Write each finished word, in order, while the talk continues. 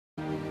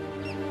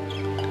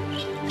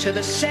To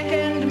the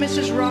second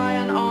Mrs.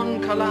 Ryan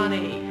on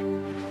Killarney.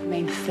 I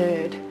mean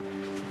third.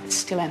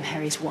 Still am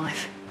Harry's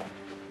wife.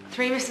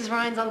 3 Mrs.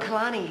 Ryan's on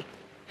Killarney.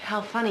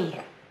 How funny.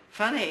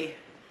 Funny?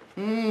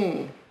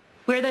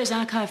 Where are those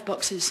archive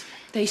boxes?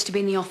 They used to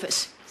be in the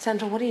office.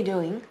 Sandra, what are you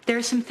doing? There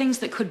are some things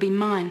that could be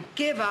mine.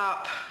 Give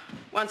up.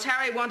 Once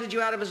Harry wanted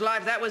you out of his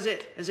life, that was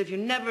it. As if you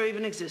never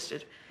even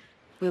existed.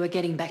 We were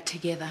getting back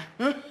together.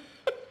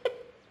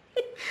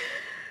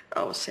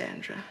 Oh,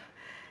 Sandra,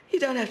 you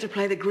don't have to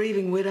play the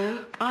grieving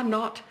widow. I'm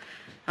not.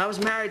 I was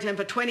married to him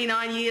for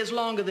 29 years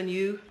longer than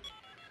you.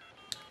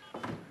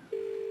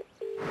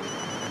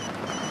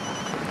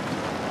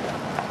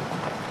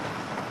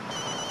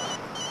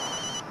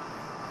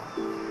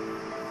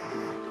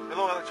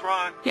 Hello, Alex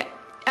Ryan. Yeah,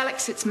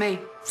 Alex, it's me.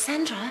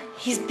 Sandra,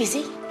 he's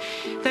busy.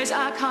 Those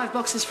archive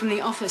boxes from the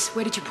office,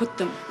 where did you put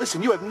them?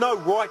 Listen, you have no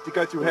right to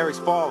go through Harry's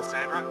files,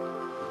 Sandra.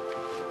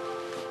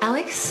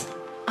 Alex,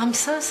 I'm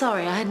so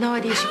sorry. I had no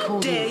idea she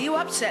called Dare you. you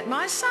upset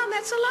my son?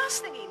 That's the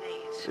last thing he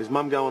needs. Is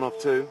Mum going off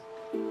too?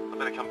 I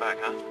better come back,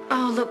 huh?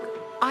 Oh, look,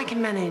 I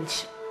can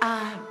manage.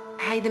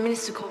 Hey, the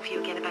minister called for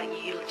you again about your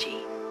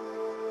eulogy.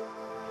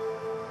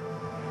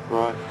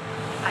 Right.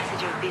 I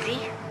said you were busy.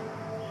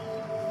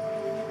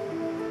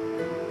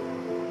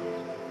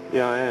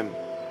 Yeah, I am.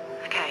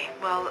 Okay,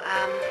 well,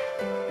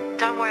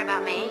 don't worry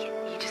about me.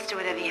 You just do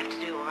whatever you have to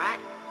do, all right?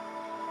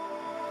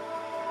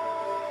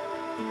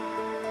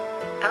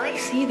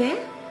 Alex, are you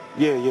there?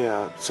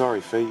 Yeah,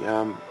 sorry, Fee.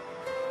 I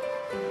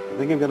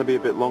think I'm going to be a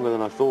bit longer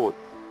than I thought.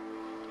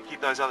 Can you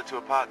keep those other two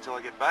apart until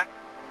I get back?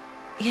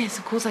 Yes,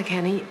 of course I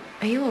can.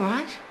 Are you all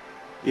right?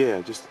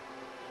 Yeah, just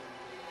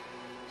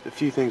a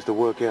few things to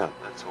work out,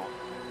 that's all.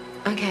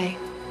 Okay,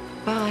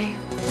 bye.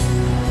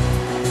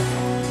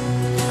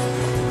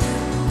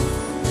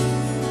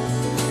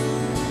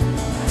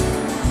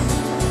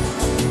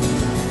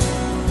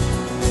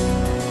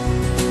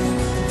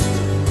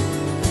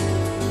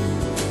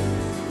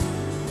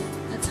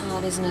 That's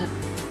hard, isn't it?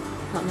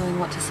 Not knowing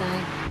what to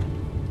say.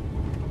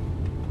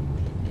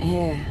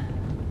 Yeah.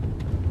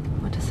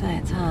 What to say,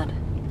 it's hard.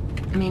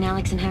 I mean,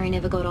 Alex and Harry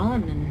never got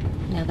on,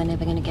 and now they're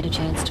never going to get a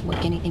chance to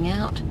work anything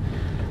out.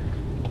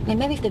 I mean,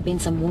 maybe if there'd been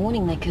some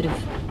warning, they could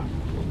have...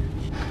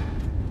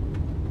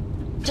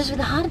 Just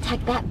with a heart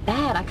attack that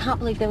bad, I can't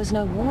believe there was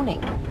no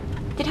warning.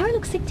 Did Harry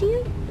look sick to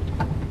you?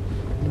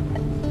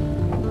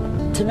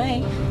 To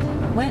me?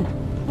 When?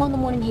 Well, on the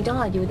morning he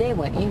died, you were there,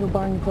 weren't you? You were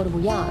borrowing the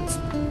portable yards.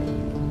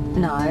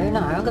 No,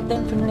 I got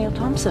them from Neil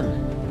Thompson.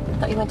 I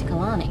thought you went to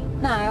Killarney.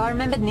 No, I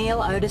remembered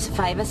Neil owed us a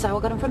favour, so I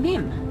got them from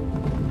him.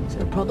 Is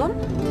there a problem?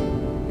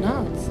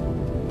 No,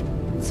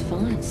 it's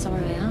fine.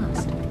 Sorry I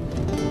asked.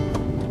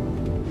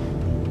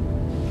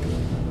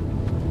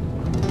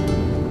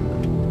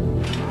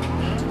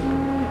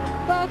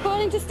 Well,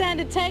 according to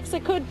standard text,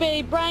 it could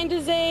be brain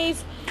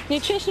disease,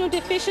 nutritional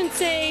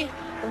deficiency,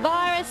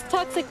 virus,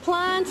 toxic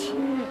plant.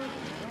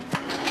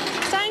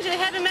 Strangely,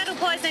 heavy metal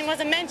poisoning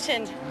wasn't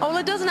mentioned. Oh, well,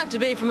 it doesn't have to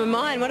be from a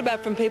mine. What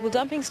about from people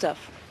dumping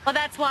stuff? Well,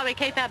 that's why we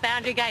keep our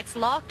boundary gates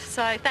locked,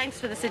 so thanks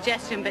for the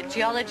suggestion, but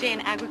geology and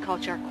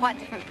agriculture are quite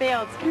different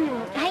fields.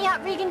 Hey,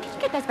 Regan, can you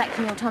get those back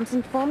to Neil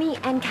Thompson for me?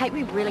 And Kate,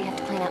 we really have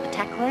to clean out the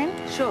tack room.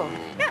 Sure.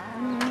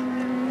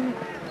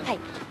 Hey,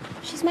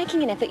 she's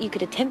making an effort. You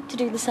could attempt to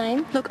do the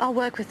same. Look, I'll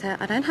work with her.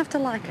 I don't have to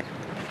like it.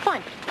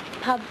 Fine.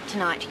 Pub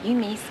tonight. You,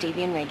 me,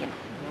 Stevie and Regan.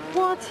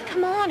 What?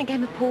 Come on, a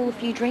game of pool, a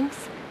few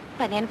drinks.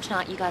 By the end of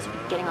tonight, you guys will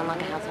be getting on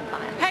like a house on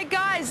fire. Hey,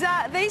 guys,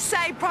 these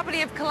say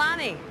property of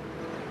Killarney.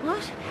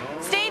 What?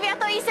 Stevie, I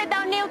thought you said they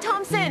were Neil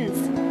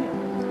Thompson's.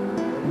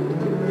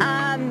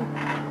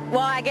 Well,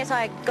 I guess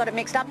I got it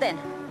mixed up then.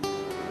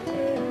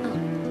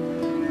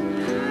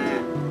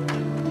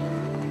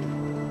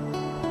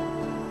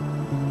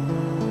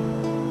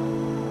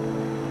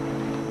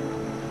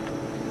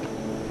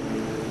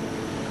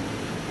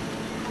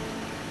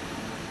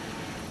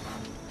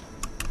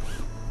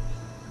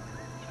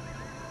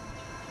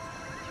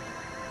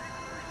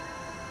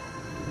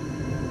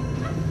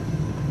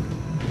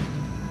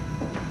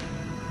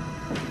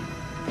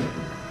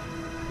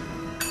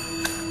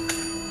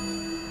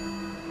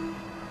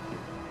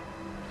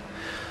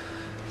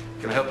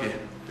 Can I help you?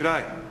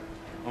 G'day,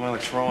 I'm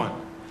Alex Ryan.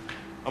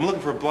 I'm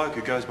looking for a bloke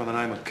who goes by the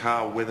name of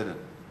Carl Weatherden.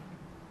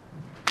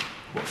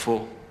 What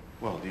for?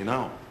 Well, do you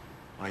know him?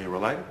 Are you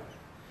related?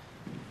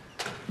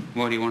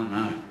 Why do you want to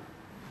know?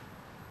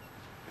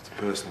 It's a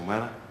personal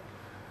matter.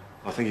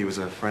 I think he was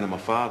a friend of my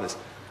father's.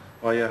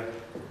 I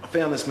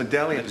found this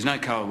medallion. There's no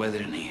Carl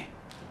Weatherden here.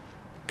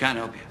 Can't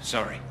help you,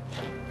 sorry.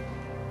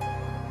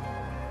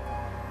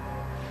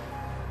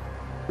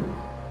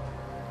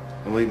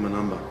 I'll leave my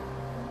number.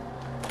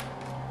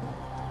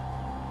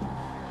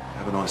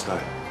 Have a nice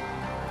day.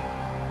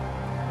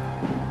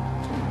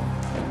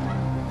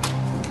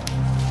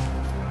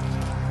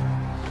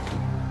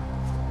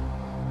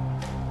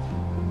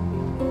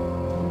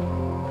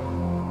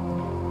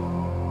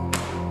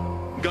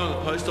 I'm going to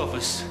the post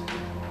office.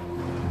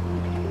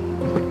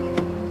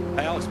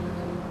 Hey, Alice.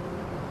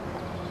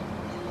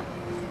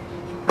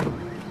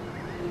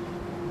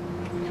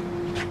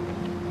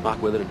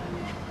 Mark Weatherden.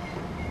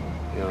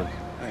 Yeah.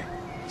 Hey.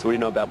 So what do you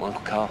know about my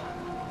Uncle Carl?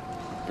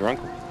 Your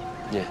uncle?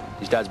 Yeah,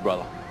 his dad's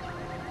brother.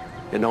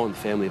 Yeah, no one in the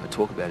family ever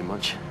talk about him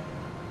much.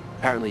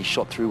 Apparently he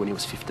shot through when he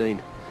was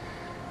 15.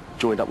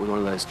 Joined up with one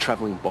of those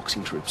travelling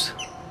boxing troops.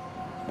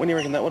 When do you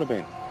reckon that would have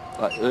been?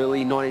 Like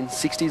early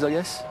 1960s, I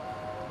guess.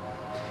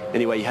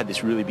 Anyway, he had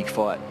this really big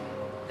fight,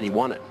 and he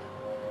won it.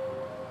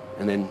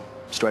 And then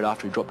straight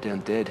after, he dropped down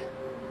dead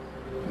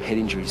from head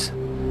injuries.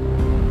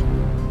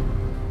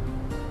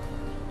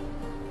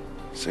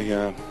 See,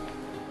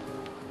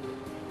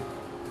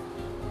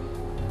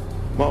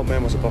 my old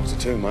man was a boxer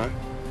too, Mark.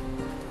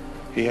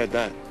 He had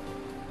that.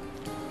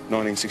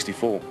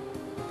 1964.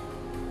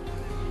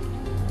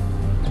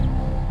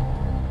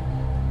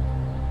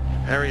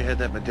 Harry had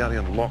that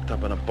medallion locked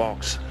up in a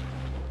box,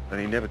 and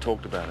he never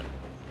talked about it.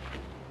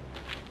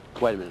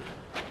 Wait a minute.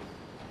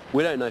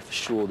 We don't know for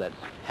sure that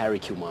Harry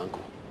killed my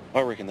uncle.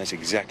 I reckon that's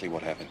exactly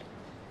what happened,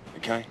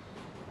 okay?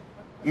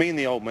 Me and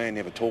the old man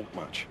never talked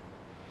much.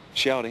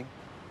 Shouting,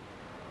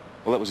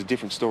 well, that was a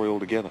different story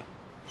altogether.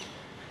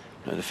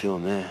 Know the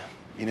feeling there.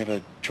 You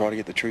never try to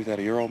get the truth out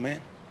of your old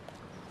man?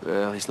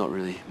 Well, he's not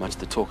really much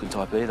the talking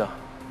type either.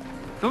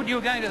 Thought you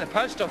were going to the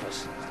post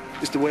office.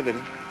 Mr.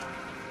 Weatherden,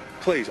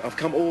 please, I've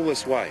come all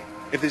this way.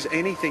 If there's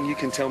anything you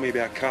can tell me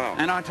about Carl...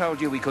 And I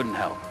told you we couldn't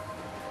help.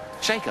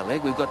 Shake a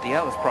leg, we've got the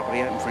Ellis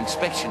property open for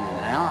inspection in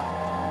an hour.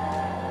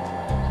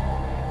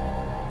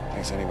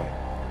 Thanks anyway.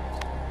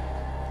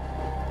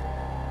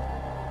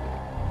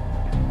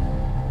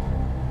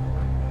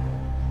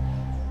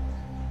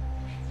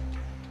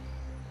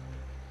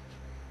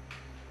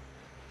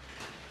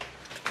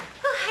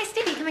 Oh, hi,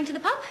 Stevie. Coming to the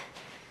pub?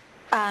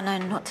 No,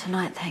 not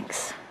tonight,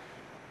 thanks.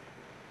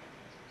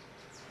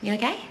 You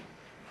okay?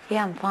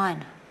 Yeah, I'm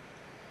fine.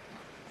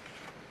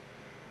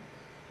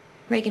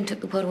 Regan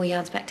took the portable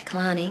yards back to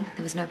Killarney.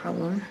 There was no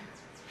problem.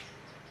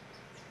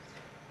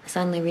 I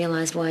suddenly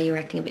realised why you were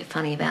acting a bit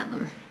funny about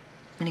them.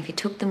 And if you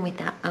took them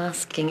without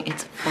asking,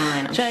 it's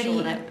fine. I'm Jodie,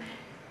 sure that...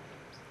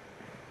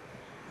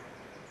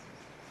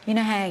 You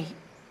know how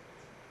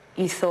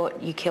you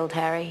thought you killed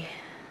Harry?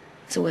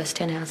 It's the worst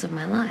 10 hours of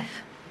my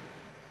life.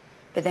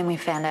 But then we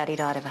found out he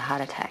died of a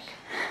heart attack.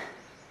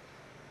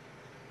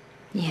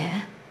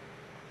 Yeah?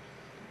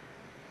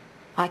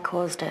 I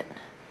caused it.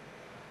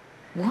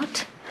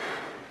 What?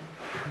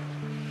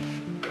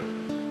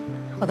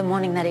 Well, the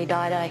morning that he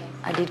died,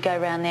 I did go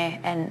round there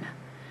and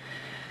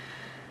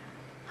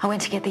I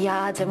went to get the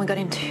yards and we got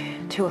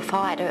into a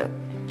fight. It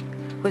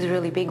was a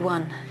really big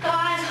one.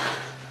 Guys!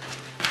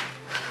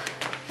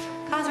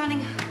 Car's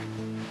running.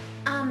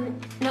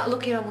 No,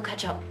 look here, we'll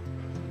catch up.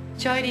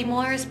 Jodie,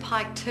 Moira's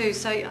piked too,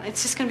 so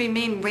it's just going to be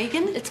me and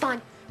Regan? It's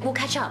fine. We'll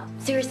catch up.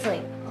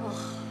 Seriously.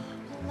 Oh,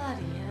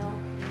 bloody hell.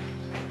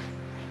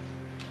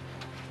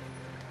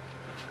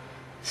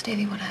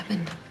 Stevie, what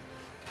happened?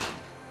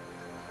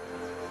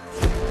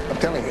 I'm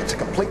telling you, it's a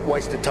complete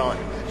waste of time.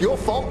 Your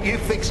fault, you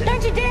fix it.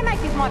 Don't you dare make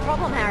this my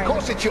problem, Harry. Of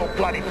course it's your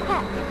bloody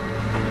fault.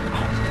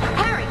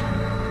 Harry!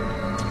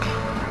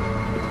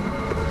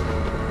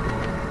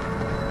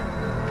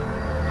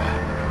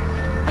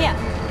 Here.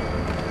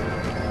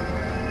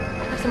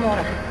 Have some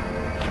water.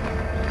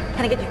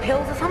 Can I get you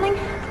pills or something?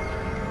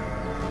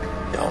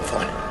 Yeah, I'm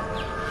fine.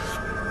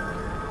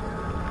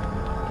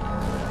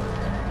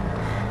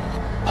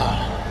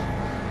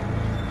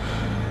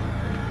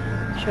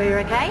 Sure you're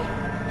okay?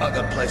 I've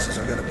got places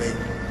I've got to be.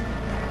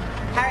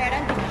 Harry, I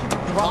don't think you should be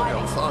Oh, driving.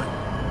 I'm fine.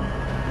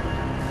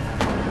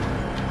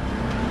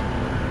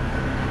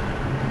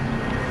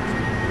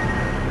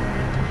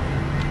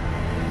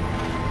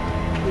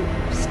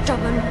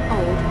 Stubborn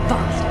old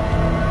bastard.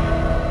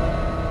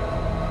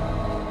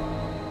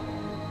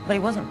 But he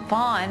wasn't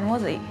fine,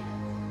 was he?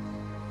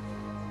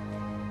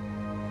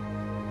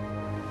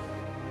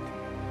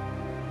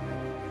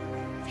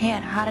 He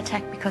had a heart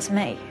attack because of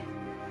me.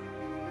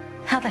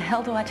 How the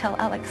hell do I tell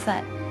Alex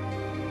that?